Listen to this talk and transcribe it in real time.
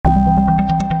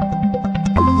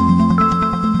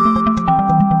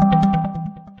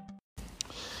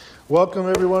Welcome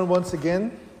everyone once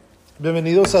again.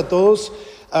 Bienvenidos a todos.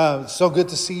 So good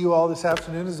to see you all this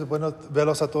afternoon. Es bueno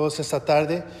verlos a todos esta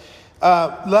tarde.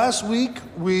 Last week,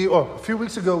 a few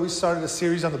weeks ago, we started a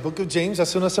series on the book of James.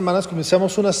 Hace unas semanas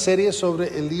comenzamos una serie sobre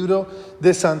el libro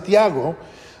de Santiago.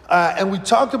 And we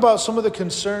talked about some of the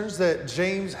concerns that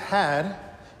James had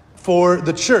for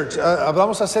the church.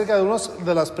 Hablamos acerca de unas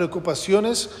de las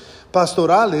preocupaciones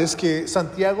pastorales que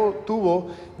Santiago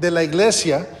tuvo de la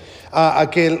iglesia a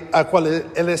cual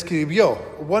él escribió.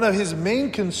 One of his main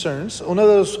concerns, una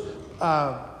de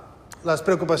las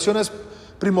preocupaciones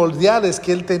primordiales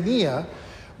que él tenía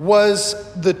was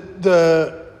the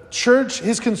church,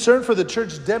 his concern for the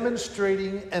church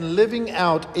demonstrating and living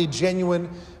out a genuine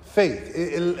faith.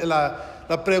 La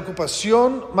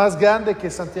preocupación más grande que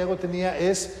Santiago tenía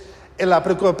es la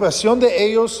preocupación de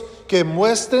ellos que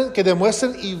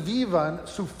demuestren y vivan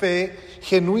su fe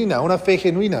genuina, una fe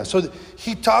genuina. So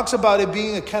he talks about it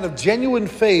being a kind of genuine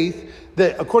faith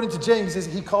that, according to James,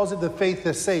 he calls it the faith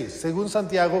that saves. Según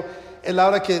Santiago, él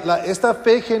habla que esta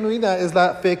fe genuina es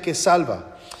la fe que salva.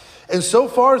 And so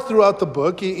far throughout the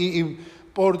book,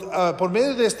 por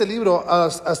medio de este libro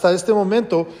hasta este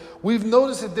momento, we've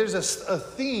noticed that there's a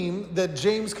theme that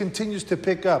James continues to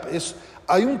pick up.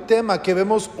 Hay un tema que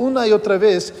vemos una y otra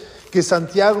vez que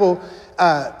Santiago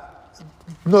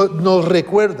nos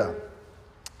recuerda.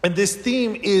 And this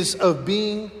theme is of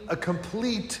being a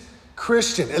complete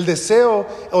Christian. El deseo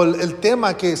o el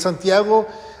tema que Santiago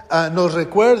nos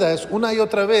recuerda es una y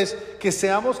otra vez que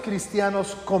seamos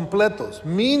cristianos completos.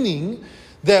 Meaning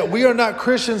that we are not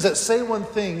Christians that say one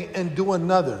thing and do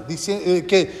another.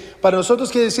 Que para nosotros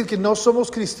quiere decir que no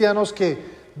somos cristianos que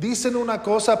dicen una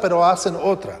cosa pero hacen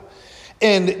otra.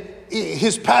 And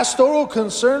his pastoral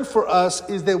concern for us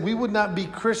is that we would not be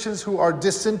Christians who are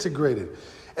disintegrated.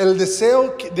 El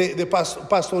deseo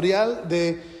pastoral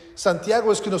de Santiago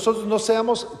es que nosotros no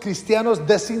seamos cristianos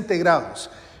desintegrados.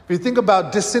 If you think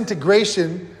about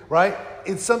disintegration, right,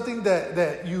 it's something that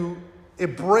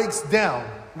it breaks down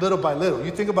little by little. You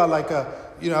think about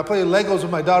I play Legos with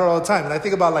my daughter all the time, and I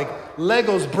think about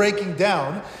Legos breaking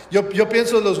down. Yo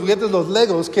pienso en los juguetes, los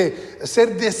Legos, que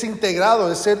ser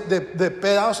desintegrado es ser de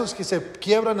pedazos que se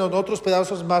quiebran en otros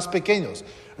pedazos más pequeños,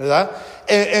 ¿verdad?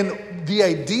 And the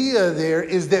idea there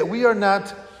is that we are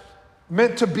not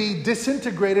meant to be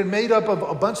disintegrated, made up of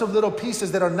a bunch of little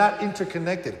pieces that are not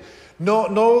interconnected.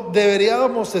 No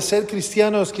deberíamos de ser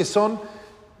cristianos que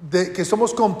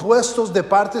somos compuestos de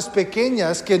partes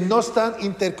pequeñas que no están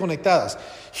interconectadas.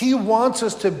 He wants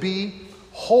us to be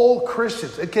whole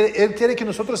Christians. Él quiere que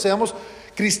nosotros seamos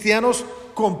cristianos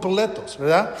completos,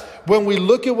 ¿verdad? When we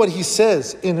look at what he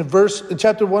says in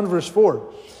chapter 1, verse 4,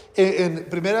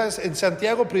 en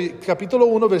Santiago capítulo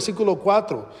 1, versículo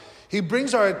 4, he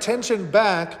brings our attention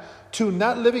back to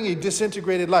not living a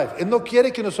disintegrated life. Él no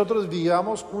quiere que nosotros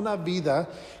vivamos una vida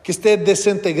que esté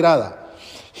desintegrada.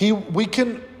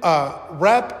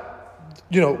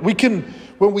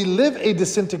 When we live a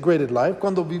disintegrated life,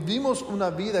 cuando vivimos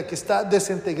una vida que está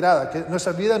desintegrada, que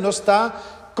nuestra vida no está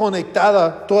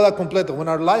conectada toda completa, when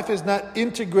our life is not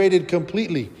integrated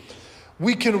completely,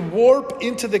 we can warp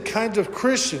into the kind of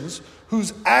Christians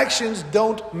whose actions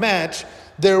don't match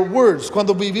their words.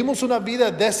 Cuando vivimos una vida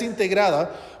desintegrada,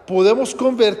 podemos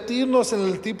convertirnos en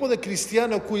el tipo de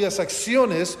cristiano cuyas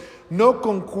acciones no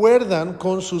concuerdan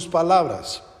con sus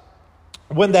palabras.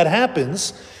 When that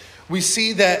happens, we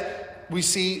see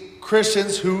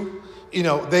Christians who,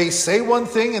 they say one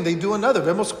thing and they do another.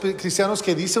 Vemos cristianos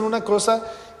que dicen una cosa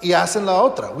y hacen la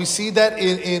otra. We see that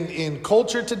in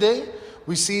culture today.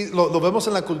 We see, lo vemos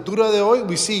en la cultura de hoy.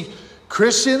 We see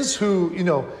Christians who,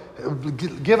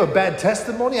 give a bad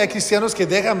testimony. Hay cristianos que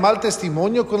dejan mal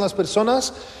testimonio con las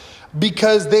personas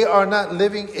because they are not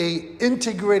living a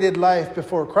integrated life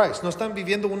before Christ. No están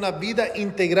viviendo una vida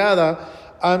integrada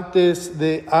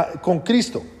con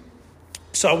Cristo.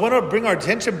 So I want to bring our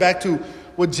attention back to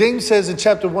what James says in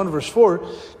chapter 1, verse 4.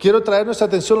 Quiero traer nuestra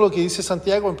atención a lo que dice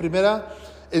Santiago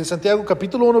en Santiago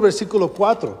capítulo 1, versículo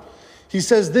 4. He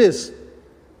says this: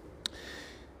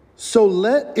 so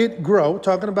let it grow,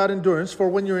 talking about endurance, for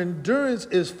when your endurance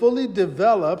is fully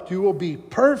developed, you will be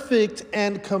perfect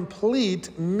and complete,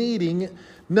 needing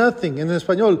nothing. En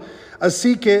español,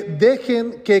 así que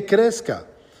dejen que crezca,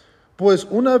 pues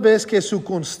una vez que su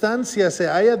constancia se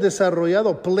haya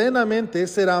desarrollado plenamente,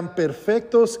 serán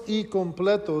perfectos y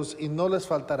completos y no les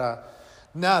faltará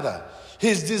nada.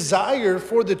 His desire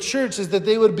for the church is that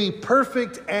they would be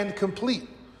perfect and complete.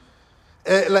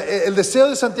 El deseo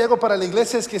de Santiago para la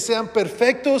iglesia es que sean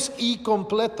perfectos y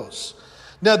completos.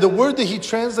 Now, the word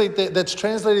that's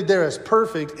translated there as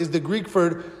perfect is the Greek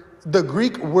word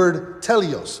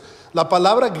telios. La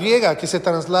palabra griega que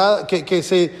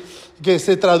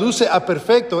se traduce a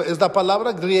perfecto es la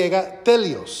palabra griega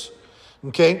telios.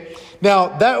 Okay?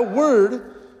 Now, that word,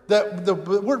 the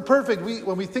word perfect,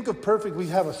 when we think of perfect, we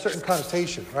have a certain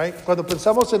connotation, right? Cuando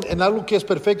pensamos en algo que es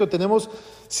perfecto, tenemos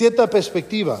cierta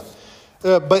perspectiva.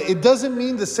 But it doesn't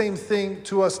mean the same thing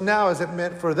to us now as it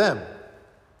meant for them.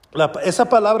 Esa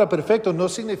palabra perfecto no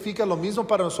significa lo mismo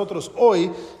para nosotros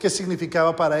hoy que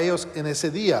significaba para ellos en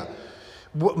ese día.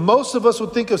 Most of us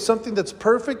would think of something that's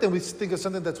perfect and we think of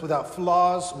something that's without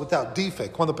flaws, without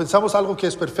defect. Cuando pensamos algo que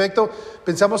es perfecto,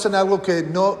 pensamos en algo que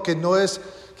no es,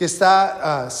 que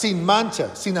está sin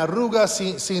mancha, sin arruga,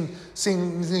 sin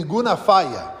ninguna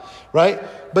falla, right?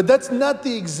 But that's not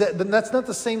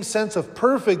the same sense of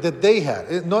perfect that they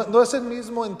had. No es el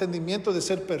mismo entendimiento de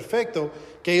ser perfecto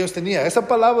que ellos tenían. Esa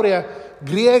palabra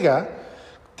griega,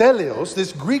 teleos,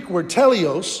 this Greek word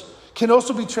teleos, can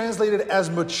also be translated as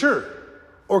mature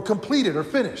or completed or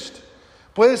finished.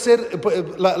 Puede ser,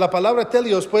 la palabra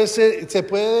teleos se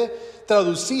puede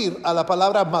traducir a la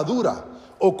palabra madura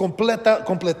o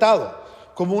completado,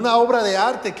 como una obra de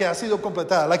arte que ha sido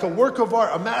completada, like a work of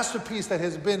art, a masterpiece that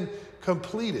has been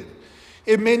completed.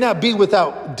 It may not be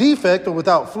without defect or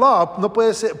without flaw. No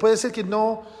puede ser que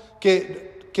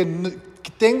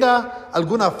tenga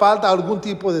alguna falta, algún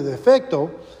tipo de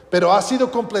defecto, pero ha sido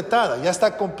completada, ya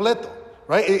está completo,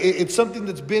 right? It's something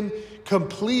that's been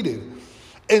completed.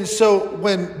 And so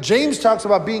when James talks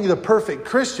about being the perfect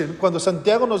Christian, cuando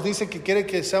Santiago nos dice que quiere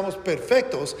que seamos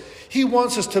perfectos, he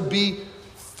wants us to be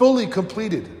fully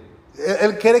completed.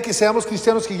 Él quiere que seamos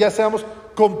cristianos, que ya seamos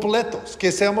completos, que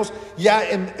seamos ya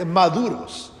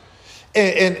maduros.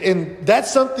 And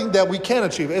that's something that we can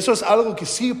achieve. Eso es algo que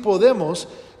sí podemos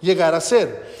llegar a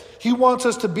ser. He wants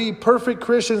us to be perfect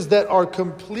Christians that are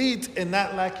complete and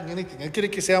not lacking anything. Él quiere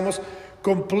que seamos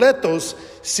completos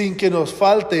sin que nos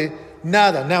falte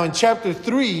nada. Now in chapter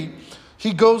 3,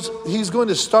 he's going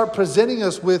to start presenting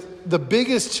us with the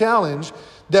biggest challenge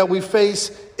that we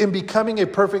face in becoming a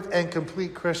perfect and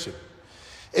complete Christian.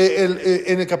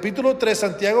 En el capítulo 3,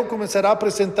 Santiago comenzará a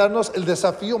presentarnos el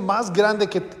desafío más grande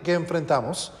que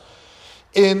enfrentamos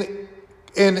en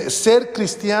ser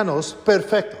cristianos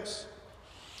perfectos.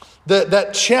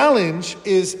 That challenge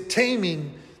is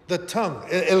taming the tongue.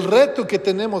 El reto que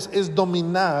tenemos es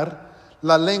dominar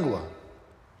la lengua.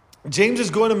 James is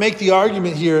going to make the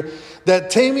argument here that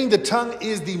taming the tongue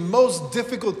is the most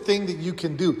difficult thing that you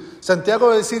can do. Santiago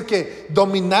va a decir que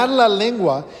dominar la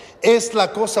lengua es la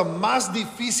cosa más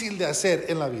difícil de hacer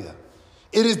en la vida.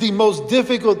 It is the most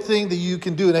difficult thing that you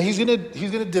can do. Now he's going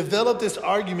to develop this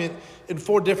argument in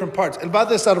 4 different parts. Él va a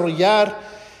desarrollar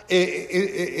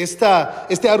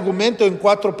este argumento en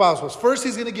 4 pasos. First,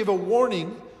 he's going to give a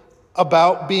warning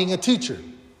about being a teacher.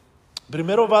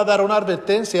 Primero va a dar una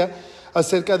advertencia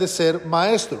acerca de ser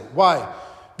maestro. Why?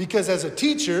 Because as a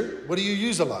teacher, what do you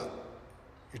use a lot?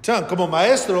 Your tongue. Como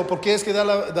maestro, ¿por qué es que da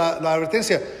la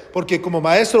advertencia? Porque como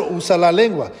maestro usa la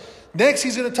lengua. Next,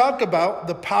 he's going to talk about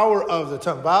the power of the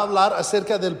tongue. Va a hablar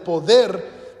acerca del poder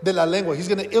de la lengua. He's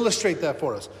going to illustrate that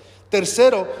for us.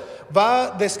 Tercero,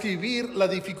 va a describir la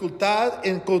dificultad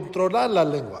en controlar la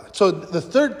lengua. So the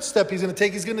third step he's going to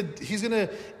take, he's going to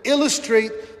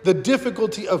illustrate the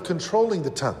difficulty of controlling the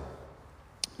tongue.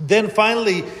 Then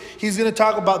finally, he's going to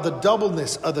talk about the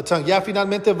doubleness of the tongue. Ya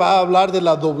finalmente va a hablar de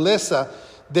la dobleza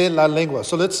de la lengua.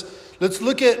 So let's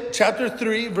look at chapter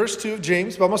 3, verse 2 of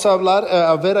James. Vamos a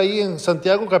ver ahí en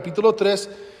Santiago capítulo 3,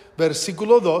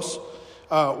 versículo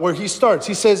 2, where he starts.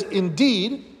 He says,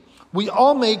 "Indeed, we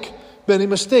all make many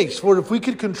mistakes. For if we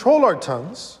could control our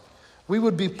tongues, we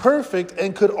would be perfect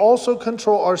and could also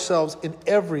control ourselves in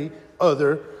every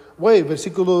other way."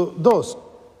 Versículo 2.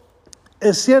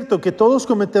 Es cierto que todos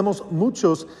cometemos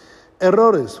muchos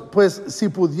errores, pues si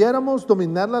pudiéramos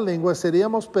dominar la lengua,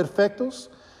 seríamos perfectos,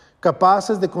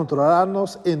 capaces de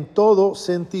controlarnos en todo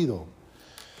sentido.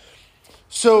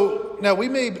 So, now we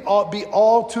may be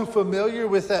all too familiar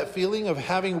with that feeling of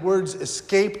having words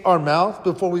escape our mouth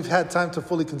before we've had time to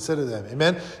fully consider them.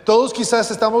 Amen. Todos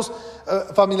quizás estamos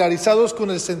familiarizados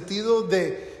con el sentido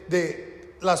de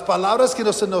las palabras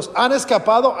que se nos han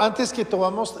escapado antes que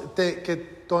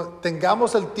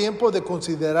tengamos el tiempo de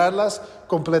considerarlas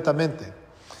completamente.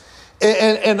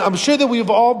 And I'm sure that we've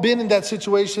all been in that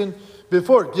situation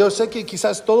before. Yo sé que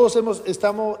quizás todos hemos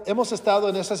estado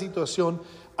en esa situación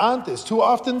antes. Too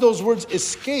often those words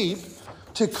escape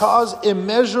to cause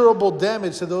immeasurable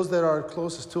damage to those that are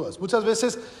closest to us. Muchas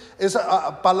veces esas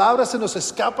palabras se nos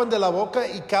escapan de la boca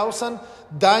y causan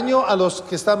daño a los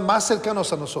que están más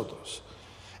cercanos a nosotros.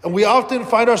 And we often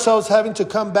find ourselves having to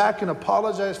come back and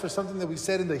apologize for something that we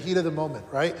said in the heat of the moment,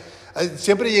 right?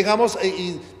 Siempre llegamos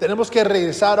y tenemos que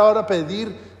regresar ahora a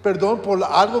pedir perdón por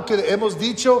algo que hemos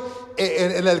dicho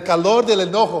en el calor del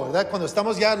enojo, ¿verdad? Cuando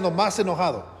estamos ya lo más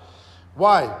enojado.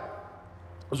 Why?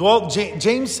 Well,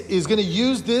 James is going to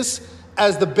use this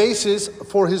as the basis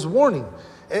for his warning.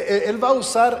 Él va a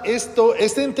usar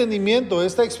este entendimiento,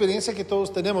 esta experiencia que todos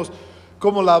tenemos,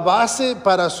 como la base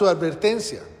para su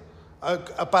advertencia,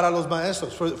 para los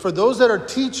maestros. For those that are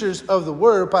teachers of the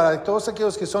word, para todos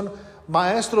aquellos que son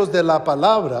maestros de la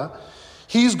palabra,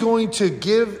 he's going to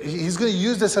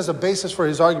use this as a basis for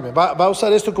his argument. Va a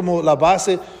usar esto como la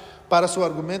base para su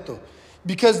argumento.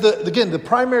 Because the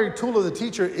primary tool of the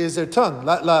teacher is their tongue.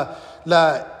 La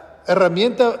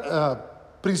herramienta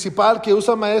principal que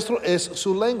usa el maestro es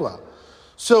su lengua.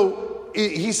 So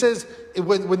he says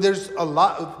when there's a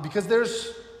lot, because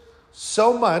there's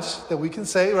so much that we can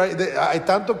say, right? Hay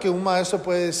tanto que un maestro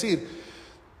puede decir.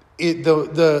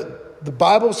 The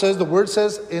Bible says, the word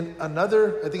says in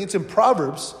another, I think it's in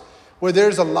Proverbs, where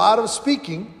there's a lot of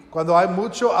speaking, cuando hay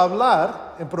mucho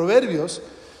hablar, en Proverbios,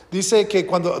 dice que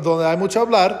donde hay mucho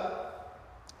hablar,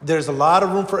 there's a lot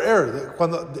of room for error.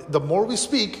 The more we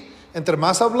speak, entre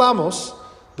más hablamos,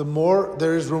 the more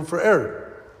there is room for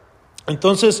error.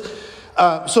 Entonces,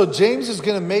 so James is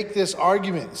going to make this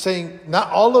argument saying, not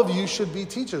all of you should be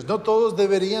teachers. No todos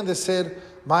deberían de ser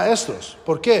maestros.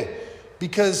 ¿Por qué?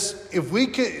 Because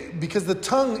because the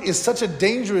tongue is such a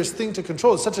dangerous thing to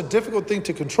control. It's such a difficult thing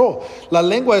to control. La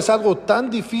lengua es algo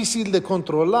tan difícil de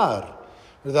controlar,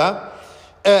 ¿verdad?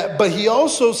 But he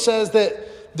also says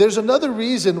that there's another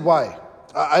reason why.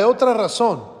 Hay otra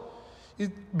razón.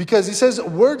 Because he says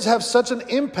words have such an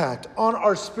impact on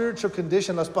our spiritual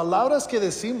condition. Las palabras que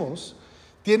decimos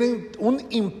tienen un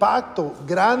impacto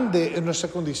grande en nuestra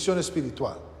condición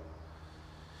espiritual.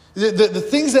 The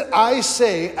things that I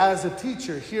say as a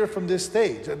teacher here from this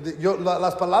stage,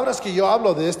 las palabras que yo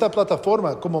hablo de esta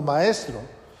plataforma como maestro,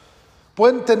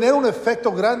 pueden tener un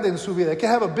efecto grande en su vida. It can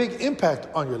have a big impact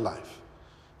on your life,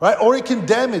 right? Or it can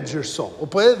damage your soul, o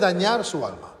puede dañar su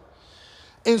alma.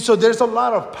 And so there's a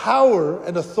lot of power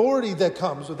and authority that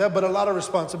comes with that, but a lot of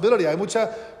responsibility. Hay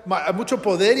mucho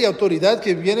poder y autoridad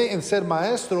que viene en ser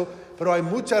maestro, pero hay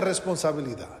mucha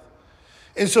responsabilidad.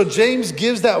 And so James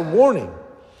gives that warning.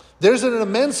 There's an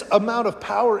immense amount of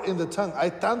power in the tongue. Hay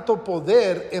tanto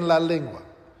poder en la lengua.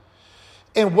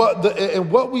 And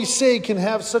what we say can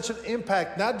have such an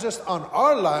impact, not just on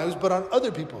our lives, but on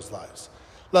other people's lives.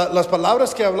 Las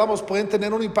palabras que hablamos pueden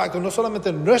tener un impacto no solamente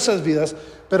en nuestras vidas,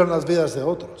 pero en las vidas de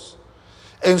otros.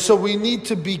 And so we need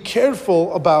to be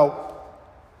careful about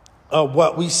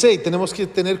what we say. Tenemos que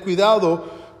tener cuidado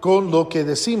con lo que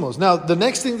decimos. Now, the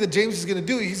next thing that James is going to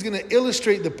do, he's going to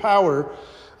illustrate the power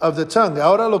of the tongue.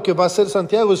 Ahora lo que va a hacer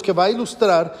Santiago es que va a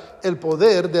ilustrar el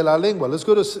poder de la lengua. Let's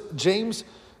go to James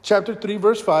chapter 3,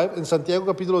 verse 5, en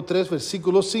Santiago capítulo 3,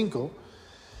 versículo 5.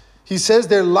 He says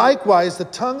there, likewise, the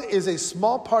tongue is a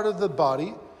small part of the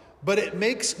body, but it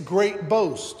makes great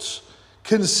boasts.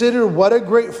 Consider what a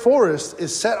great forest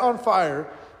is set on fire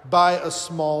by a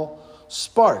small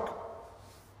spark.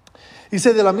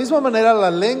 Dice, de la misma manera, la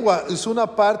lengua es una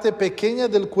parte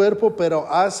pequeña del cuerpo, pero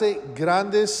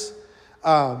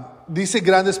dice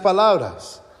grandes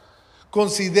palabras.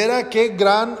 Considera qué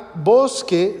gran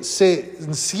bosque se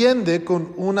enciende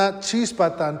con una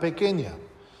chispa tan pequeña.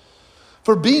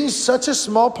 For being such a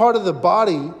small part of the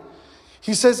body,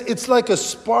 he says it's like a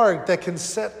spark that can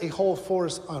set a whole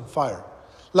forest on fire.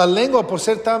 La lengua, por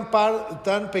ser tan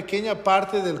pequeña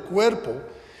parte del cuerpo,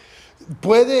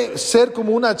 puede ser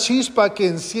como una chispa que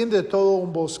enciende todo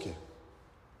un bosque.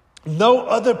 No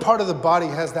other part of the body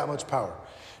has that much power.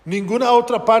 Ninguna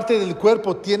otra parte del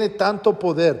cuerpo tiene tanto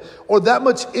poder, or that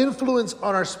much influence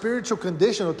on our spiritual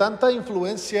condition, o tanta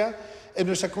influencia en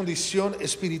nuestra condición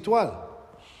espiritual.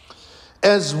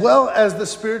 As well as the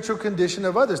spiritual condition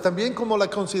of others. También como la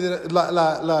condición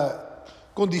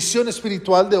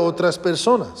espiritual de otras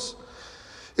personas.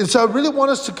 And so I really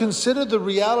want us to consider the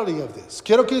reality of this.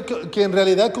 Quiero que en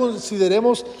realidad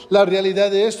consideremos la realidad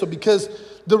de esto, because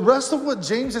the rest of what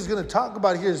James is going to talk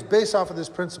about here is based off of this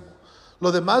principle.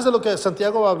 Lo demás de lo que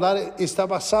Santiago va a hablar está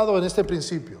basado en este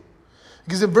principio.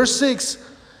 Because in verse 6,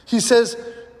 he says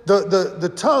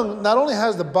the tongue not only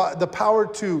has the power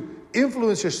to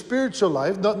influence your spiritual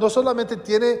life, no solamente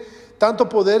tiene tanto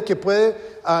poder que puede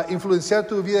influenciar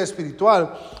tu vida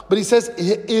espiritual, but he says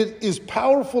it is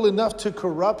powerful enough to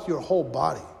corrupt your whole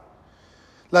body.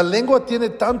 La lengua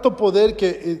tiene tanto poder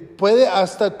que puede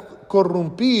hasta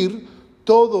corrompir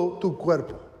todo tu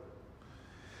cuerpo.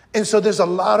 And so there's a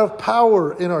lot of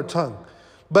power in our tongue.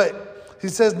 But he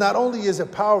says not only is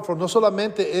it powerful, no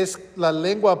solamente es la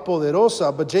lengua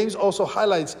poderosa, but James also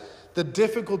highlights the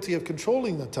difficulty of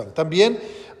controlling the tongue. También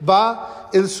va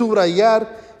el subrayar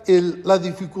la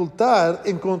dificultad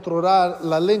en controlar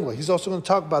la lengua. He's also going to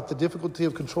talk about the difficulty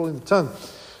of controlling the tongue.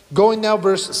 Going now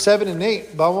verse 7 and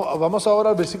 8. Vamos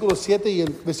ahora al versículo 7 y el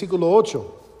versículo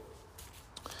 8.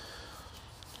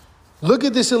 Look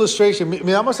at this illustration.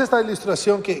 Miramos esta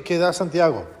ilustración que da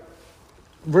Santiago.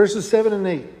 Verses 7 and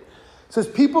 8. It says,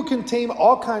 people can tame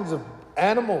all kinds of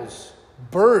animals,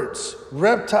 birds,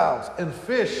 reptiles, and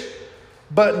fish,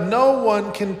 but no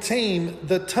one can tame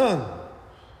the tongue.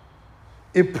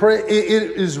 It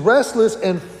is restless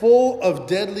and full of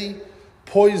deadly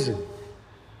poison.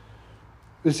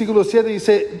 Versículo 7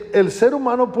 dice, el ser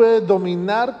humano puede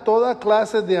dominar toda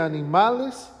clase de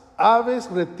animales, aves,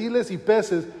 reptiles y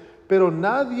peces, pero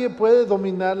nadie puede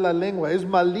dominar la lengua. Es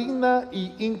maligna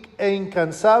e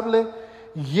incansable,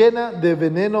 llena de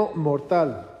veneno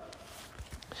mortal.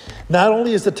 Not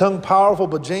only is the tongue powerful,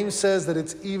 but James says that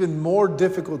it's even more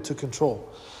difficult to control.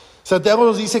 Santiago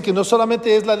nos dice que no solamente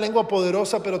es la lengua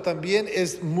poderosa, pero también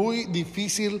es muy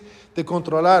difícil de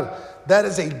controlar. That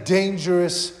is a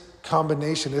dangerous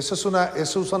combination. Eso es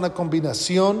una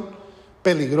combinación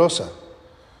peligrosa.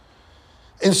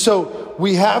 And so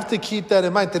we have to keep that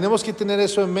in mind. Tenemos que tener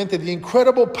eso en mente. The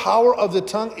incredible power of the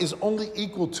tongue is only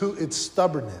equal to its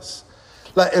stubbornness.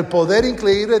 El poder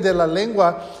increíble de la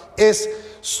lengua es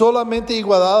solamente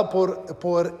igualado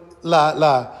por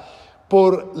la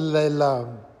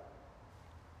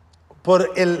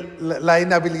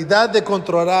inhabilidad de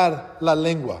controlar la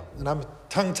lengua. And I'm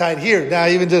tongue-tied here. Now,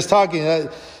 even just talking,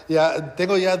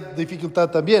 tengo ya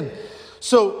dificultad también.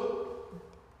 So,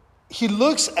 he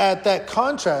looks at that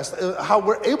contrast, how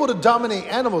we're able to dominate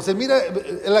animals.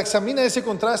 Él examina ese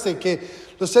contraste que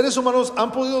los seres humanos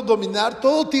han podido dominar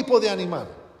todo tipo de animal.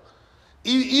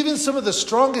 Even some of the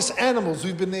strongest animals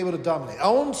we've been able to dominate.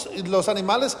 Aún los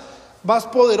animales más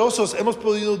poderosos hemos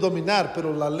podido dominar,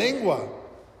 pero la lengua,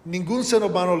 ningún ser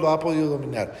humano lo ha podido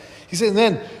dominar. He said,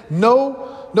 then,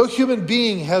 no human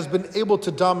being has been able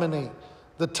to dominate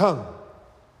the tongue.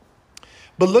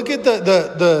 But look at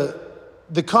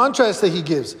the contrast that he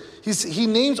gives. He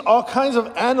names all kinds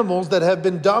of animals that have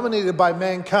been dominated by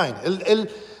mankind.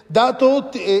 Él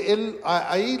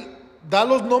ahí da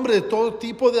los nombres de todo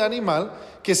tipo de animal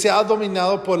que se ha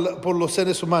dominado por los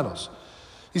seres humanos.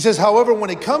 He says, however, when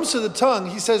it comes to the tongue,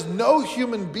 he says, no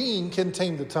human being can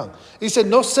tame the tongue. He said,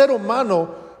 no ser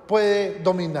humano puede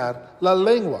dominar la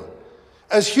lengua.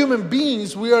 As human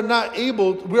beings, we are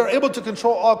able to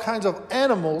control all kinds of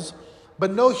animals,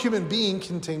 but no human being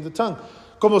can tame the tongue.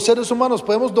 Como seres humanos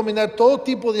podemos dominar todo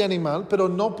tipo de animal, pero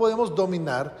no podemos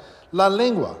dominar la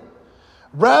lengua.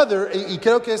 Rather, y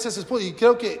creo que ese es el punto,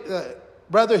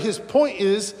 rather his point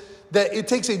is that it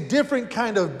takes a different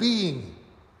kind of being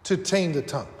to tame the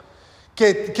tongue.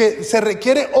 Que se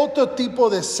requiere otro tipo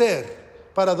de ser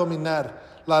para dominar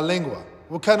la lengua.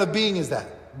 What kind of being is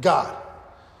that? God.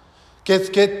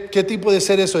 ¿Qué tipo de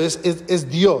ser eso? Es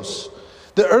Dios.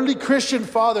 The early Christian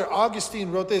father,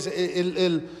 Augustine, wrote this.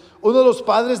 Uno de los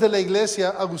padres de la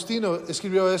iglesia, Agustino,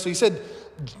 escribió eso. He said,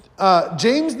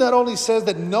 James not only says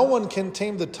that no one can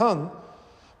tame the tongue,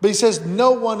 but he says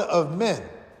no one of men.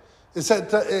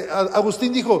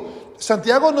 Agustín dijo,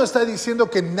 Santiago no está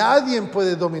diciendo que nadie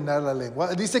puede dominar la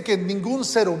lengua. Dice que ningún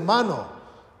ser humano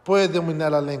puede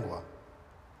dominar la lengua.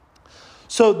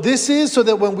 So this is so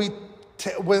that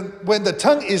when the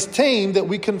tongue is tamed, that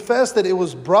we confess that it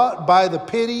was brought by the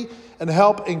pity and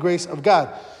help and grace of God.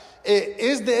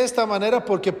 Es de esta manera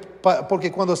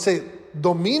porque cuando se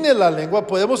domine la lengua,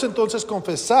 podemos entonces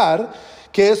confesar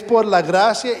que es por la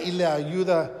gracia y la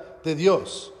ayuda de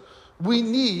Dios. We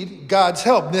need God's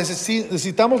help.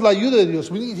 Necesitamos la ayuda de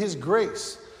Dios. We need His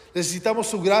grace. Necesitamos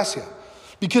su gracia.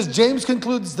 Because James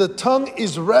concludes the tongue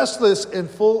is restless and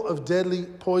full of deadly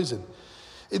poison.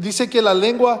 Dice que la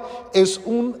lengua es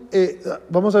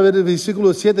vamos a ver el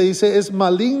versículo 7, dice, es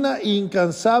maligna e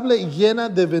incansable y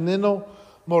llena de veneno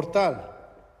mortal.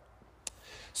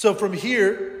 So from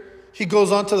here, he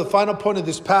goes on to the final point of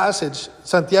this passage.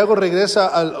 Santiago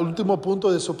regresa al último punto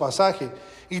de su pasaje.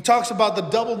 He talks about the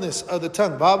doubleness of the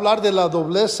tongue. Va a hablar de la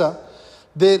dobleza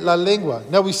de la lengua.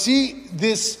 Now we see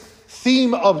this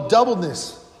theme of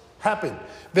doubleness happen.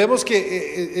 Vemos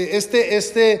que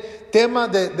este tema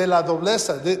de la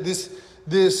dobleza,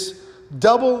 this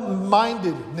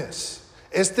double-mindedness,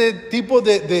 este tipo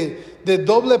de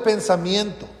doble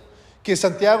pensamiento, que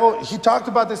Santiago, he talked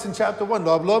about this in chapter 1,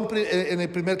 lo habló en el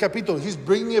primer capítulo. He's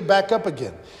bringing it back up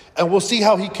again. And we'll see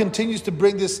how he continues to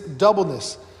bring this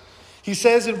doubleness. He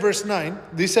says in verse 9,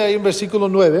 dice ahí en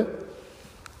versículo 9,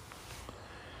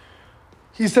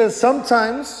 He says,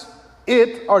 sometimes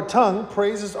our tongue,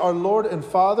 praises our Lord and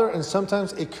Father, and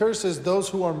sometimes it curses those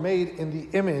who are made in the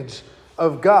image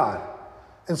of God.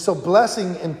 And so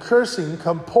blessing and cursing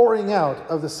come pouring out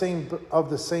of the same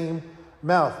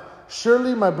mouth.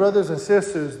 Surely, my brothers and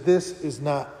sisters, this is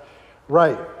not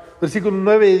right. Versículo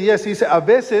 9 y 10 dice, a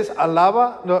veces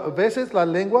la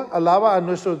lengua alaba a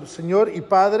nuestro Señor y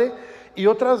Padre, y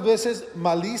otras veces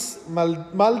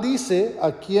maldice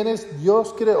a quienes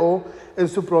Dios creó en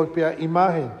su propia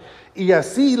imagen. Y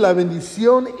así la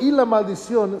bendición y la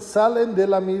maldición salen de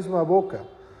la misma boca.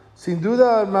 Sin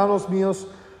duda, hermanos míos,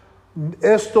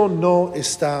 esto no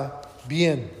está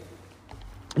bien.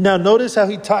 Now notice how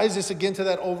he ties this again to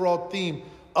that overall theme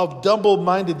of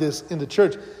double-mindedness in the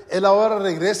church. Él ahora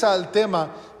regresa al tema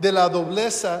de la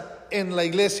dobleza en la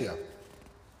iglesia.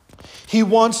 He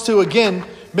wants to, again,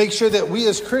 make sure that we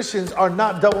as Christians are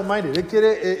not double-minded. Él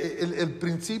quiere,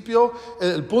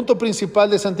 el punto principal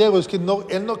de Santiago es que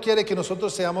él no quiere que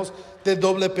nosotros seamos de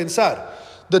doble pensar.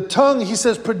 The tongue, he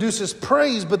says, produces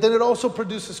praise, but then it also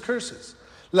produces curses.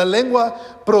 La lengua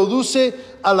produce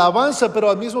alabanza, pero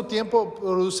al mismo tiempo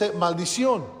produce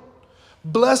maldición.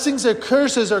 Blessings and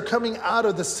curses are coming out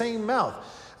of the same mouth.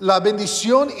 La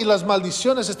bendición y las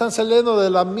maldiciones están saliendo de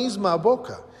la misma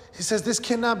boca. He says, this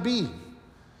cannot be.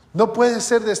 No puede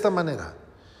ser de esta manera.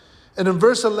 And in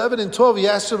verse 11 and 12, he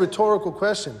asks a rhetorical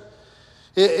question.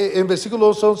 En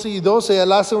versículos 11 y 12,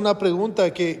 él hace una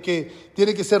pregunta que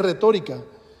tiene que ser retórica.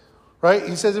 Right?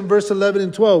 He says in verse 11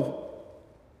 and 12,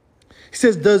 he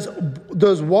says,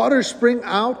 does water spring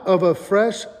out of a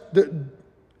fresh...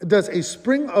 Does a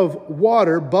spring of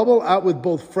water bubble out with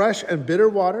both fresh and bitter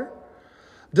water?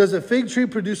 Does a fig tree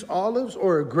produce olives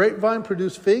or a grapevine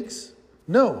produce figs?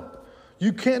 No.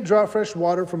 You can't draw fresh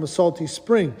water from a salty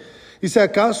spring. Dice,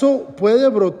 ¿acaso puede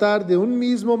brotar de un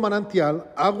mismo manantial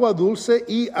agua dulce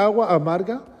y agua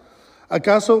amarga?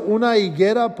 ¿Acaso una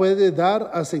higuera puede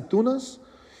dar aceitunas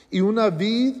y una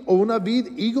vid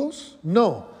higos?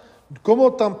 No.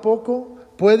 ¿Cómo tampoco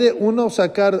puede uno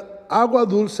sacar agua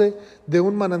dulce de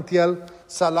un manantial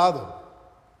salado?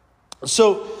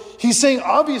 So he's saying,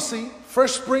 obviously,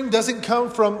 fresh spring doesn't come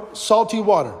from salty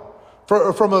water,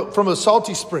 from a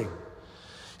salty spring.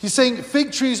 He's saying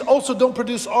fig trees also don't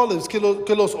produce olives, que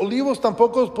los olivos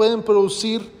tampoco pueden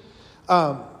producir,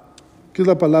 ¿qué es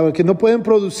la palabra? Que no pueden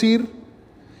producir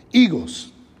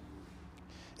higos.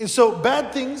 And so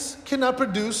bad things cannot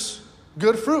produce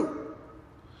good fruit.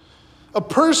 A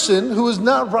person who is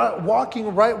not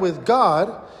walking right with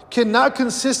God cannot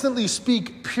consistently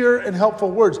speak pure and helpful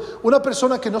words. Una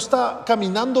persona que no está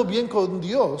caminando bien con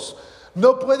Dios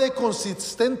no puede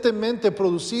consistentemente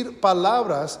producir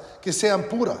palabras que sean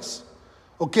puras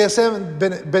o que sean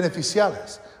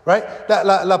beneficiales. Right?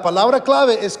 La palabra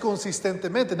clave es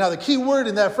consistentemente. Now, the key word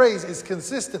in that phrase is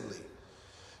consistently.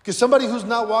 Because somebody who's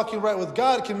not walking right with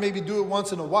God can maybe do it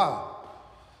once in a while.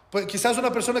 Pues quizás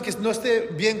una persona que no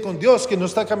esté bien con Dios, que no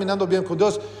está caminando bien con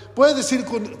Dios, puede decir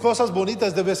cosas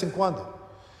bonitas de vez en cuando.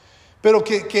 Pero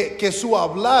que su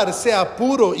hablar sea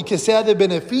puro y que sea de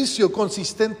beneficio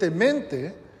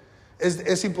consistentemente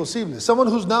es imposible. Someone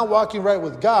who's not walking right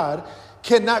with God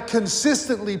cannot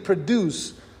consistently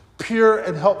produce pure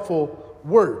and helpful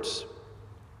words.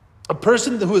 A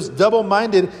person who is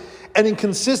double-minded and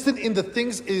inconsistent in the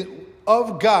things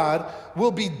of God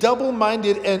will be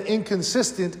double-minded and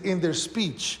inconsistent in their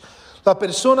speech. La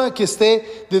persona que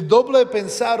esté de doble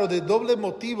pensar o de doble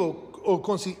motivo o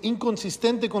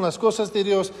inconsistente con las cosas de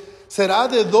Dios será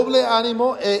de doble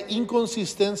ánimo e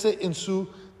inconsistente en su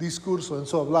discurso, en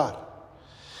su hablar.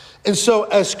 And so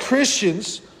as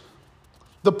Christians,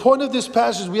 the point of this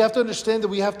passage, we have to understand that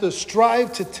we have to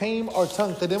strive to tame our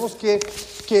tongue. Tenemos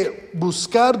que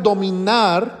buscar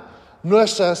dominar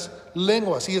nuestras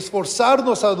lenguas y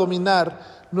esforzarnos a dominar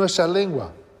nuestra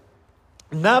lengua.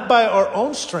 Not by our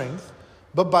own strength,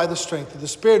 but by the strength of the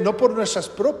Spirit. No por nuestras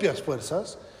propias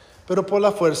fuerzas, pero por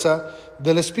la fuerza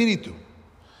del Espíritu.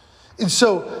 And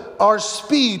so our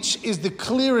speech is the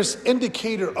clearest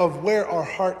indicator of where our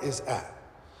heart is at.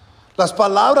 Las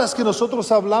palabras que nosotros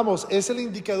hablamos es el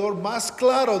indicador más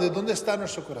claro de dónde está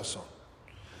nuestro corazón.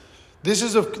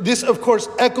 This of course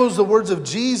echoes the words of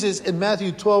Jesus in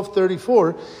Matthew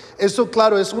 12:34. Esto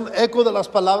claro es un eco de las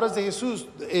palabras de Jesús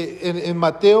en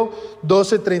Mateo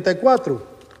 12:34.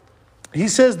 He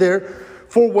says there,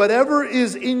 for whatever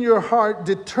is in your heart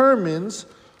determines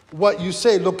what you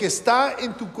say. Lo que está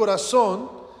en tu corazón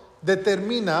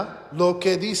determina lo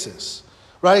que dices.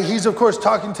 Right? He's of course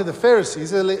talking to the Pharisees.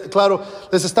 Claro,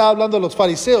 les está hablando a los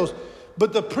fariseos.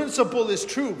 But the principle is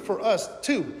true for us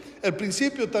too. El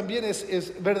principio también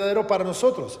es verdadero para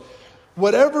nosotros.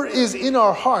 Whatever is in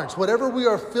our hearts, whatever we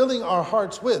are filling our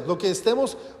hearts with, lo que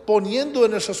estemos poniendo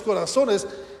en nuestros corazones,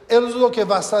 es lo que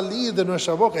va a salir de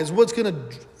nuestra boca. It's what's going to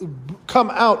come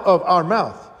out of our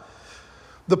mouth.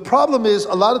 The problem is,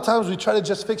 a lot of times we try to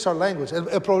just fix our language.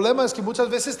 El problema es que muchas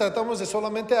veces tratamos de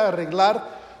solamente arreglar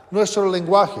nuestro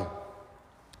lenguaje.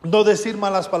 No decir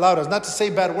malas palabras, not to say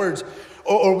bad words.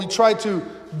 Or we try to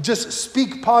just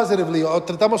speak positively. O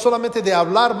tratamos solamente de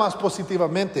hablar más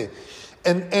positivamente.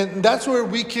 And that's where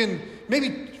we can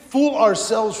maybe fool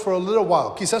ourselves for a little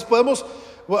while. Quizás podemos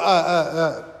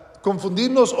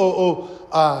confundirnos o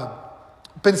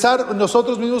pensar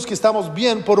nosotros mismos que estamos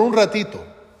bien por un ratito.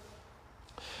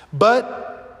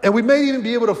 And we may even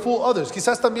be able to fool others.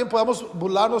 Quizás también podamos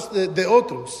burlarnos de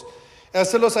otros.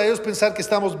 Hacerlos a ellos pensar que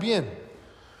estamos bien.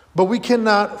 But we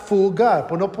cannot fool God.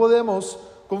 Pues no podemos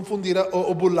confundir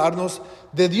o burlarnos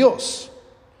de Dios.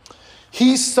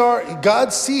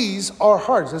 God sees our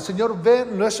hearts. El Señor ve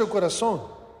nuestro corazón.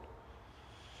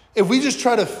 If we just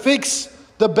try to fix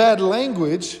the bad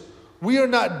language, we are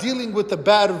not dealing with the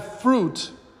bad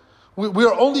fruit. We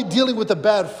are only dealing with the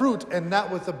bad fruit and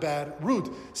not with the bad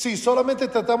root. Si solamente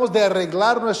tratamos de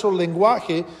arreglar nuestro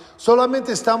lenguaje, solamente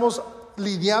estamos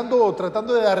lidiando o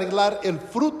tratando de arreglar el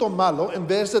fruto malo en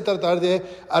vez de tratar de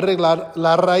arreglar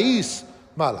la raíz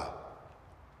mala.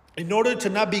 In order to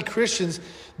not be Christians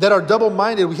that are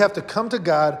double-minded, we have to come to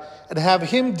God and have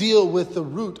Him deal with the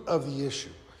root of the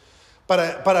issue.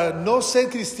 Para no ser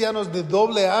cristianos de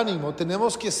doble ánimo,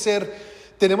 tenemos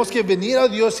que venir a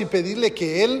Dios y pedirle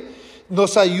que Él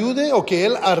nos ayude o que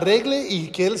Él arregle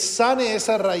y que Él sane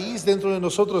esa raíz dentro de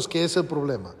nosotros que es el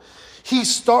problema. He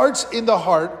starts in the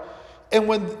heart, and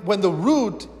when the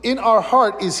root in our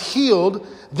heart is healed,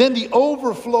 then the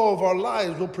overflow of our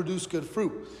lives will produce good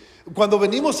fruit. Cuando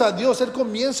venimos a Dios, Él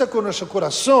comienza con nuestro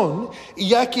corazón, y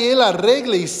ya que Él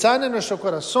arregle y sane nuestro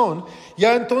corazón,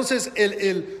 ya entonces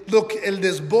el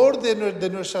desborde de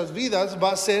nuestras vidas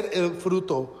va a ser el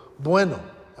fruto bueno.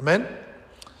 Amen?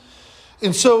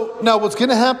 And so, now what's going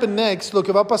to happen next, lo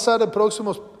que va a pasar en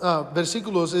próximos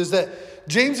versículos, is that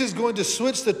James is going to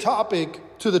switch the topic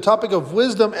to the topic of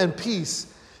wisdom and peace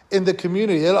in the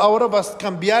community. Él ahora va a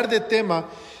cambiar de tema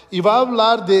y va a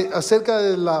hablar acerca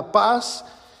de la paz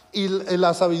y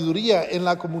la sabiduría en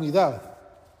la comunidad.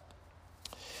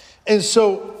 And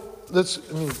so,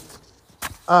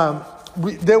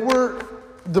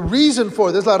 the reason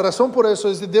for this, la razón por eso,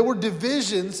 is that there were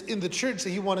divisions in the church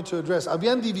that he wanted to address.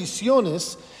 Habían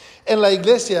divisiones en la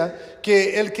iglesia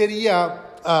que él quería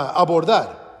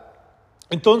abordar.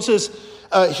 Entonces,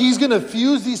 he's going to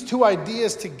fuse these two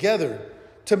ideas together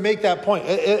to make that point.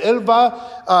 Él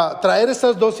va a traer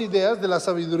estas dos ideas de la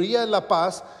sabiduría y la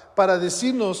paz para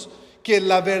decirnos que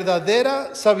la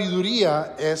verdadera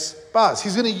sabiduría es paz.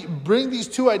 He's going to bring these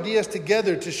two ideas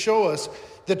together to show us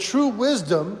that true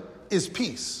wisdom is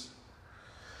peace.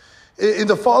 In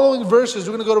the following verses,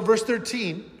 we're going to go to verse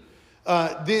 13.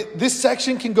 This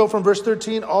section can go from verse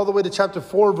 13 all the way to chapter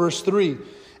 4, verse 3.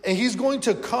 And he's going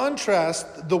to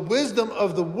contrast the wisdom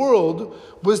of the world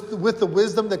with the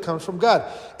wisdom that comes from God.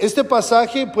 Este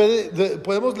pasaje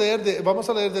podemos leer, vamos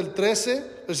a leer del 13,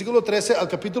 versículo 13 al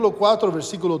capítulo 4,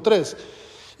 versículo 3.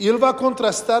 Y él va a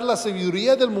contrastar la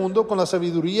sabiduría del mundo con la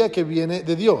sabiduría que viene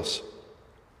de Dios.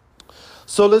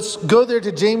 So let's go there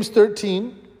to James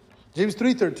 3:13.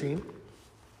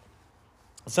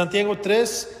 Santiago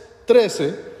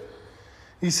 3:13.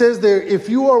 He says there, if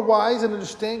you are wise and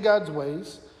understand God's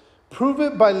ways, prove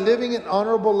it by living an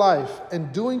honorable life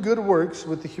and doing good works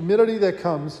with the humility that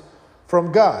comes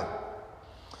from God.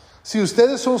 Si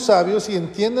ustedes son sabios y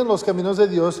entienden los caminos de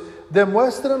Dios,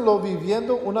 demuéstrenlo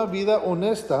viviendo una vida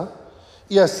honesta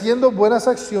y haciendo buenas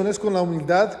acciones con la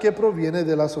humildad que proviene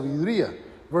de la sabiduría.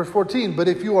 Verse 14, but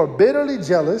if you are bitterly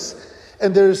jealous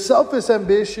and there is selfish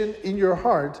ambition in your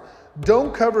heart,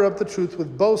 don't cover up the truth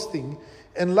with boasting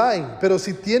and lying. Pero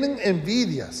si tienen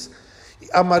envidias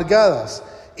amargadas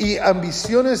y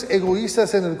ambiciones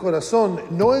egoístas en el corazón,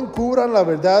 no encubran la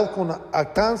verdad con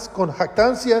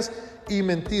jactancias y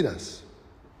mentiras.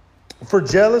 For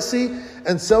jealousy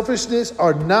and selfishness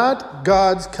are not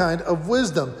God's kind of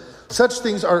wisdom. Such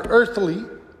things are earthly,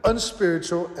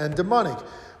 unspiritual, and demonic.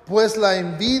 Pues la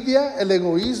envidia, el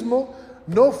egoísmo,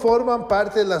 no forman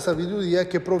parte de la sabiduría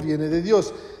que proviene de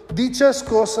Dios. Dichas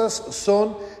cosas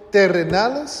son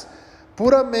terrenales,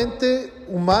 puramente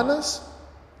humanas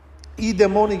y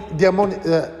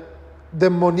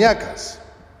demoníacas.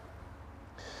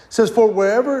 It says, for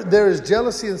wherever there is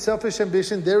jealousy and selfish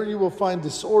ambition, there you will find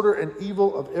disorder and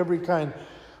evil of every kind.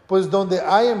 Pues donde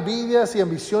hay envidias y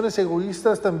ambiciones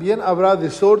egoístas, también habrá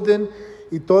desorden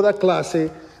y toda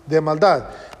clase de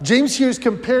maldad. James here is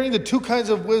comparing the two kinds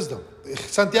of wisdom.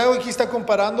 Santiago aquí está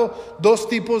comparando dos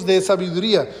tipos de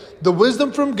sabiduría. The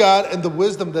wisdom from God and the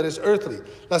wisdom that is earthly.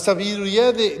 La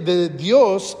sabiduría de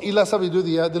Dios y la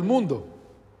sabiduría del mundo.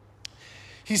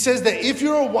 He says that if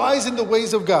you are wise in the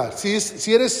ways of God,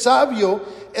 si eres sabio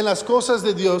en las cosas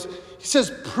de Dios, he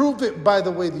says, prove it by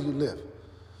the way that you live.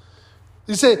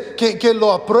 Dice que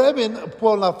lo aprueben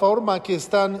por la forma que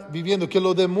están viviendo, que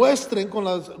lo demuestren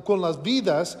con las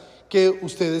vidas que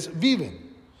ustedes viven.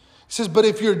 He says, but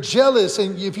if you're jealous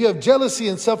and if you have jealousy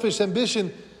and selfish ambition,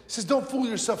 he says, don't fool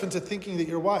yourself into thinking that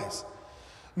you're wise.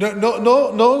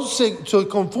 No se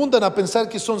confundan a pensar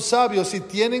que son sabios si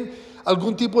tienen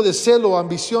algún tipo de celo o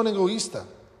ambición egoísta.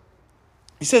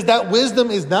 He says that wisdom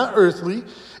is not earthly,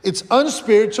 it's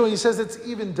unspiritual, and he says it's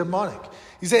even demonic.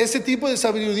 Dice, ese tipo de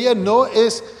sabiduría no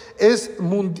es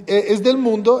del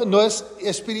mundo, no es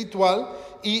espiritual,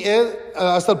 y es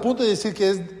hasta el punto de decir que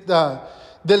es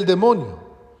del demonio.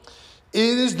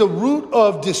 It is the root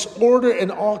of disorder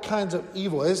and all kinds of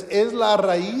evil. Es la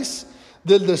raíz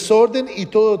del desorden y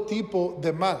todo tipo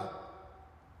de mal.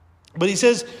 But he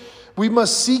says, we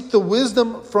must seek the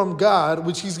wisdom from God,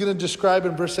 which he's going to describe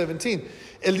in verse 17.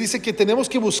 Él dice que tenemos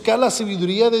que buscar la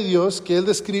sabiduría de Dios, que él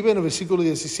describe en el versículo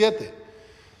 17.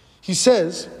 He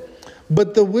says,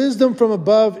 but the wisdom from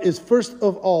above is first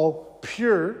of all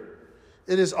pure.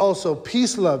 It is also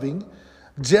peace-loving,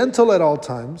 gentle at all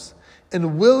times,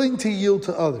 and willing to yield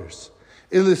to others.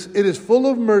 It is full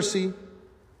of mercy.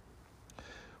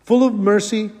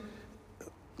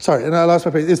 Sorry, and I lost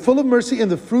my page. It's full of mercy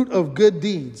and the fruit of good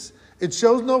deeds. It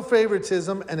shows no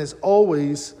favoritism and is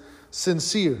always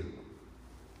sincere.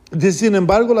 Sin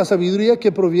embargo, la sabiduría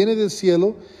que proviene del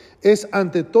cielo es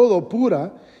ante todo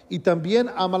pura y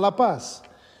también ama la paz.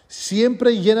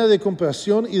 Siempre llena de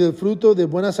compasión y del fruto de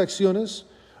buenas acciones.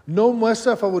 No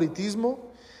muestra favoritismo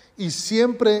y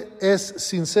siempre es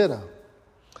sincera.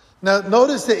 Now,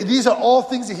 notice that these are all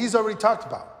things that he's already talked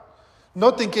about.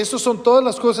 Noten que estas son todas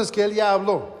las cosas que él ya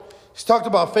habló. He's talked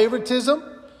about favoritism.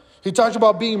 He talked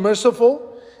about being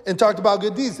merciful and talked about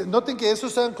good deeds. Noten que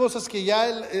esas son cosas que ya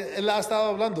él ha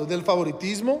estado hablando. Del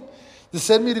favoritismo, de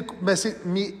ser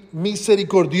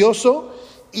misericordioso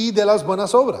y de las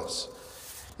buenas obras.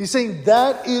 He's saying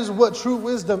that is what true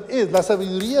wisdom is. La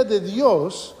sabiduría de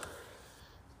Dios,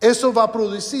 eso va a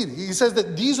producir. He says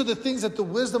that these are the things that the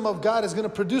wisdom of God is going to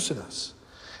produce in us.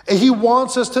 And he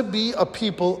wants us to be a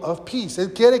people of peace.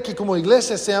 Él quiere que como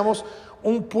iglesia seamos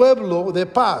un pueblo de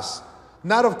paz,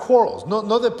 not of quarrels,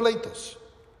 no de pleitos.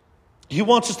 He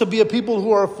wants us to be a people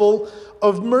who are full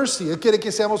of mercy. Él quiere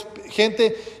que seamos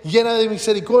gente llena de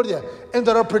misericordia and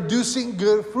that are producing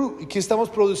good fruit. Y que estamos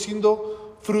produciendo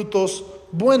frutos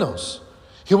buenos.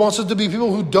 He wants us to be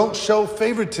people who don't show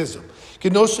favoritism. Que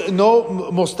no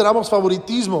mostramos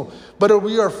favoritismo, but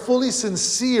we are fully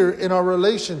sincere in our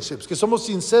relationships. Que somos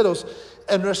sinceros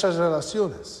en nuestras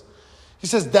relaciones. He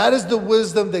says that is the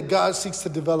wisdom that God seeks to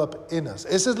develop in us.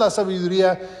 Esa es la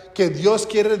sabiduría que Dios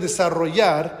quiere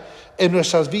desarrollar en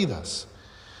nuestras vidas.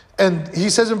 And he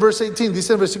says in verse 18,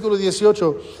 dice en versículo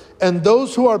 18, and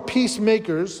those who are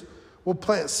peacemakers will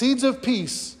plant seeds of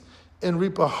peace and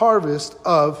reap a harvest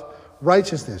of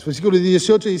righteousness. Versículo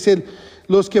 18 dice,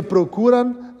 los que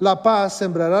procuran la paz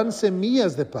sembrarán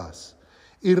semillas de paz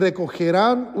y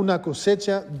recogerán una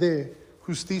cosecha de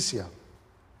justicia.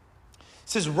 It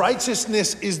says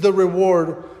righteousness is the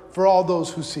reward for all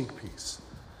those who seek peace.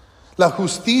 La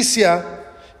justicia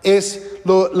es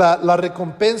la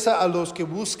recompensa a los que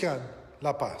buscan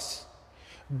la paz.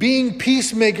 Being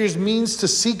peacemakers means to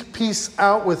seek peace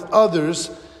out with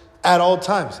others at all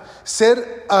times.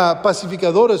 Ser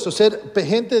pacificadores o ser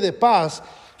gente de paz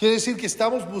quiere decir que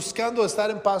estamos buscando estar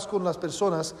en paz con las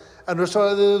personas a nuestro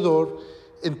alrededor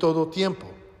en todo tiempo.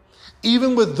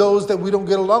 Even with those that we don't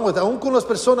get along with. Aún con las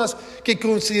personas que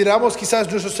consideramos quizás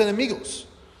nuestros enemigos.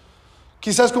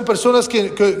 Quizás con personas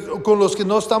con los que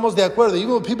no estamos de acuerdo.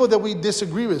 Even with people that we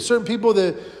disagree with. Certain people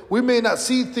that we may not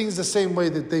see things the same way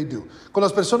that they do. Con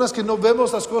las personas que no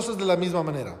vemos las cosas de la misma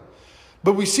manera.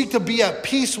 But we seek to be at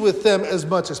peace with them as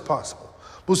much as possible.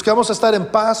 Buscamos estar en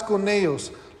paz con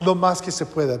ellos lo más que se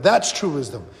pueda. That's true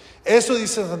wisdom. Eso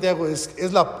dice Santiago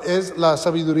es la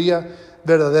sabiduría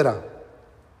verdadera.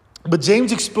 But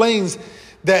James explains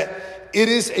that it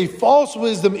is a false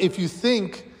wisdom if you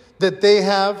think that they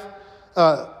have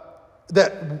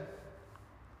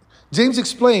James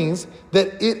explains that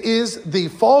it is the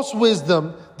false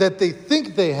wisdom that they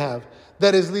think they have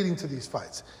that is leading to these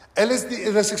fights. Él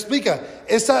les explica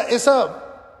esa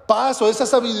paz o esa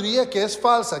sabiduría que es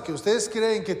falsa, que ustedes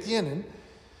creen que tienen,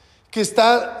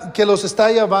 que los está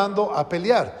llevando a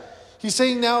pelear. He's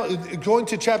saying now, going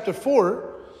to chapter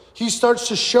 4, he starts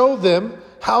to show them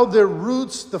how their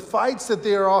roots, the fights that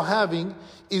they are all having,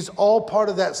 is all part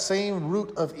of that same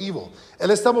root of evil. Él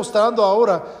está mostrando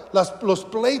ahora los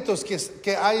pleitos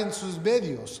que hay en sus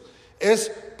medios. Es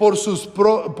por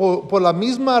la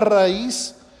misma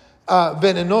raíz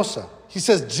venenosa. He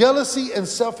says, jealousy and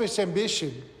selfish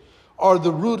ambition are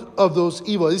the root of those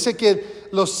evil. Dice que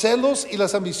los celos y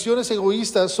las ambiciones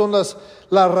egoístas son las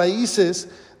raíces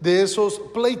de esos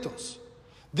pleitos.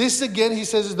 This again, he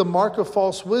says, is the mark of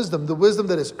false wisdom, the wisdom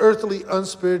that is earthly,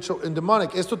 unspiritual, and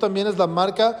demonic. Esto también es la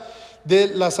marca de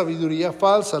la sabiduría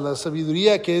falsa, la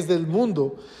sabiduría que es del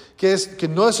mundo, que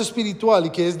no es espiritual y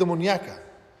que es demoníaca.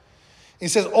 He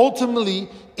says, ultimately,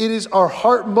 it is our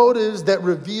heart motives that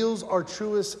reveals our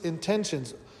truest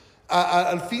intentions.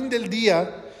 Al fin del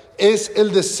día, es el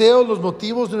deseo, los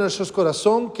motivos de nuestro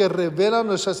corazón que revelan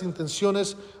nuestras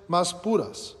intenciones más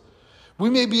puras. We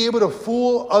may be able to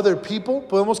fool other people.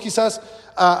 Podemos quizás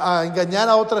engañar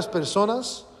a otras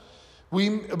personas.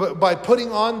 By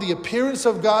putting on the appearance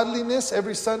of godliness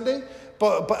every Sunday.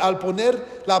 Al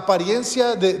poner la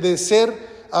apariencia de ser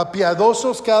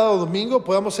piadosos cada domingo,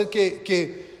 podemos ser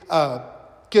que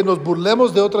nos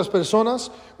burlemos de otras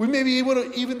personas. We may be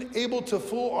even able to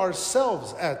fool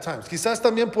ourselves at times. Quizás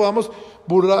también podamos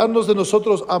burlarnos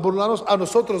a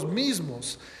nosotros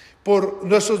mismos por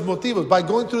nuestros motivos, by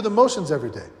going through the motions every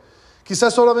day.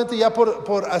 Quizás solamente ya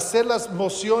por hacer las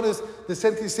mociones de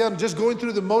ser cristiano, just going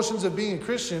through the motions of being a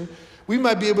Christian, we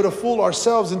might be able to fool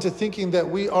ourselves into thinking that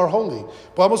we are holy.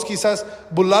 Podamos quizás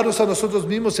burlarnos a nosotros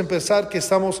mismos en pensar que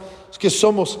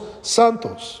somos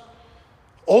santos.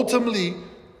 Ultimately,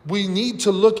 we need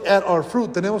to look at our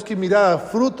fruit. Tenemos que mirar al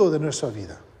fruto de nuestra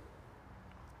vida.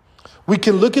 We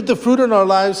can look at the fruit in our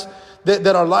lives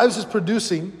that our lives is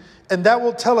producing, and that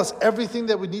will tell us everything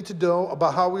that we need to know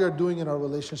about how we are doing in our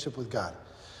relationship with God.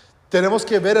 Tenemos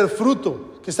que ver el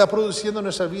fruto que está produciendo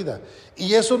nuestra vida.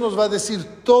 Y eso nos va a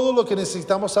decir todo lo que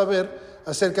necesitamos saber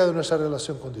acerca de nuestra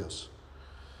relación con Dios.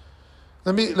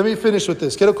 Let me finish with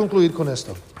this. Quiero concluir con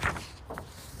esto.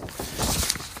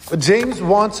 James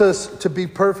wants us to be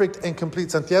perfect and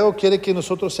complete. Santiago quiere que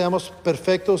nosotros seamos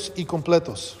perfectos y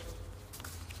completos.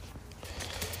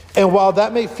 And while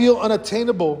that may feel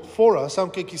unattainable for us,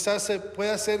 aunque quizás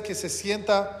pueda ser que se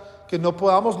sienta que no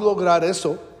podamos lograr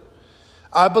eso,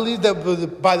 I believe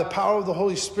that by the power of the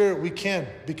Holy Spirit we can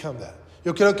become that.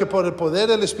 Yo creo que por el poder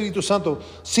del Espíritu Santo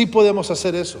sí podemos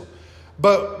hacer eso.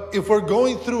 But if we're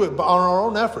going through it on our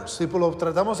own efforts, si lo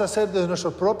tratamos de hacer de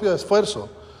nuestro propio esfuerzo,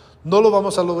 no lo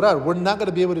vamos a lograr. We're not going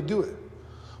to be able to do it.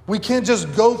 We can't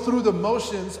just go through the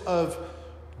motions of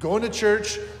going to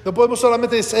church. No podemos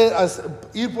solamente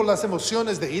ir por las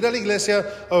emociones de ir a la iglesia,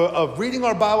 of reading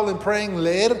our Bible and praying,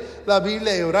 leer la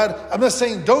Biblia y orar. I'm not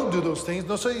saying don't do those things.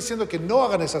 No estoy diciendo que no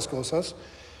hagan esas cosas.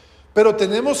 Pero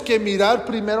tenemos que mirar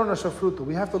primero nuestro fruto.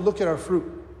 We have to look at our fruit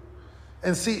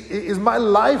and see, is my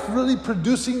life really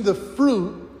producing the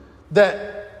fruit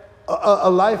that a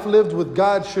life lived with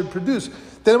God should produce?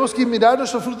 Tenemos que mirar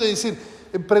nuestro fruto y decir,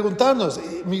 preguntarnos,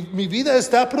 mi vida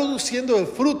está produciendo el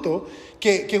fruto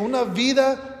que una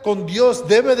vida con Dios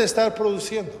debe de estar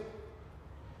produciendo.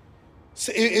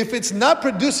 So if it's not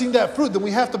producing that fruit, then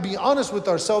we have to be honest with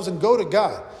ourselves and go to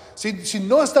God. Si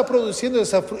no está produciendo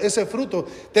ese fruto,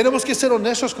 tenemos que ser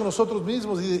honestos con nosotros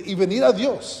mismos y venir a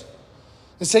Dios.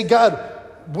 And say, God,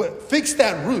 fix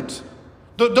that root.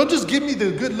 Don't just give me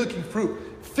the good-looking fruit.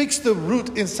 Fix the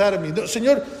root inside of me. No,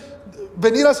 Señor,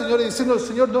 venir al Señor y decirle,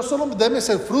 Señor, no solo dame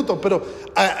ese fruto, pero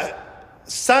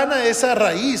sana esa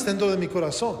raíz dentro de mi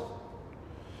corazón.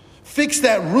 Fix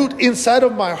that root inside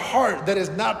of my heart that is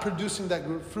not producing that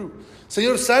good fruit.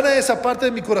 Señor, sana esa parte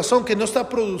de mi corazón que no está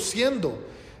produciendo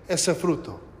ese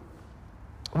fruto.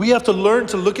 We have to learn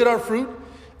to look at our fruit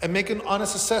and make an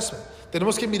honest assessment.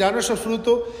 Tenemos que mirar nuestro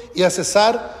fruto y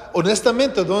accesar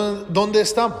honestamente dónde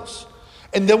estamos.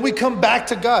 And then we come back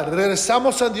to God.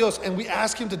 Regresamos a Dios and we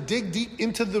ask Him to dig deep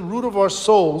into the root of our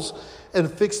souls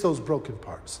and fix those broken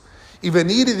parts. Y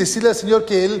venir y decirle al Señor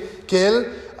que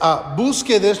Él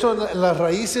busque dentro de las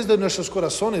raíces de nuestros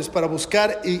corazones para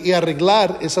buscar y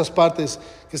arreglar esas partes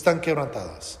que están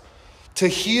quebrantadas. To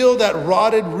heal that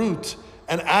rotted root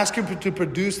and ask Him to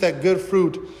produce that good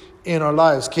fruit in our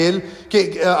lives.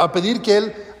 A pedir que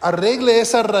Él arregle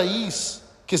esa raíz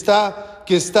que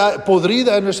está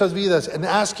podrida en nuestras vidas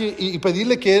y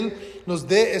pedirle que Él nos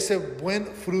dé ese buen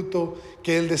fruto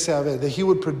que Él desea ver. That He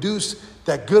would produce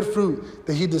that good fruit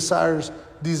that He desires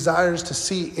to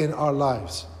see in our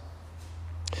lives.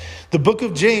 The book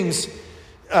of James,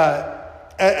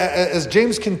 as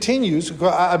James continues,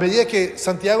 a medida que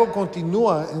Santiago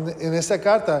continúa en esta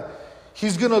carta,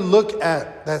 he's going to look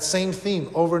at that same theme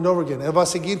over and over again. Él va a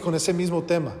seguir con ese mismo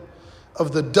tema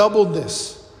of the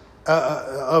doubleness,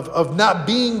 of not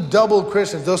being double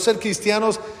Christians, de ser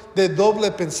cristianos de doble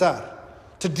pensar,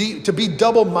 to be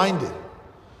double-minded,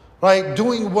 right?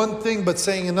 Doing one thing but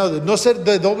saying another. No ser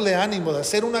de doble ánimo, de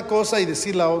hacer una cosa y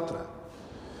decir la otra.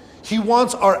 He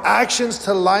wants our actions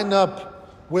to line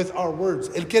up with our words.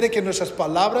 Él quiere que nuestras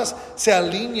palabras se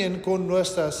alineen con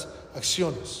nuestras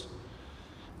acciones.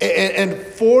 And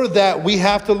for that, we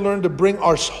have to learn to bring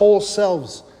our whole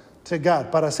selves to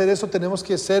God. Para hacer eso, tenemos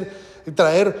que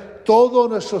traer todo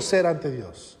nuestro ser ante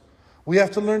Dios. We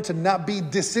have to learn to not be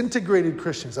disintegrated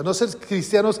Christians. A no ser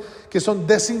cristianos que son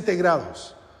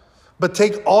desintegrados. But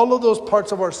take all of those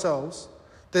parts of ourselves,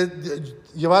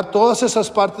 llevar todas esas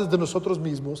partes de nosotros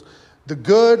mismos, the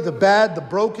good, the bad, the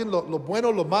broken, lo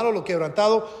bueno, lo malo, lo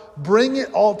quebrantado, bring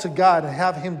it all to God and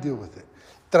have Him deal with it.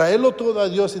 Traerlo todo a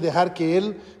Dios y dejar que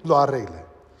Él lo arregle.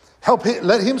 Help him,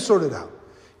 let Him sort it out.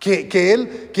 Que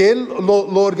Él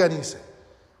lo organice.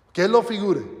 Que Él lo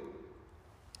figure.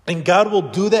 And God will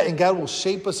do that, and God will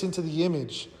shape us into the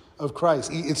image of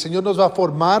Christ. Y el Señor nos va a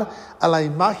formar a la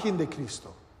imagen de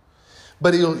Cristo.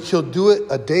 But he'll do it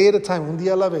a day at a time, un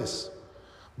día a la vez.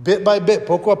 Bit by bit,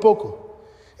 poco a poco.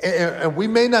 And we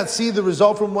may not see the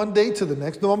result from one day to the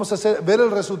next. No vamos a ver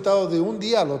el resultado de un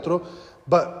día al otro.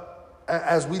 But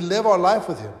as we live our life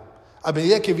with Him, a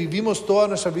medida que vivimos toda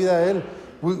nuestra vida a Él,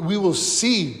 we will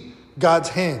see God's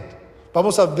hand.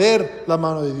 Vamos a ver la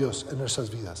mano de Dios en nuestras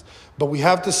vidas. But we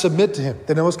have to submit to Him.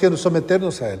 Tenemos que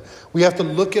someternos a Él. We have to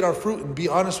look at our fruit and be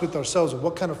honest with ourselves and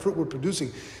what kind of fruit we're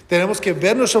producing. Tenemos que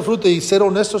ver nuestro fruto y ser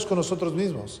honestos con nosotros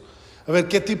mismos. A ver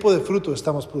qué tipo de fruto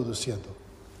estamos produciendo.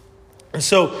 And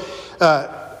so,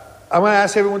 I'm going to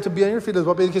ask everyone to be on your feet. Les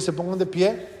voy a pedir que se pongan de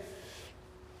pie.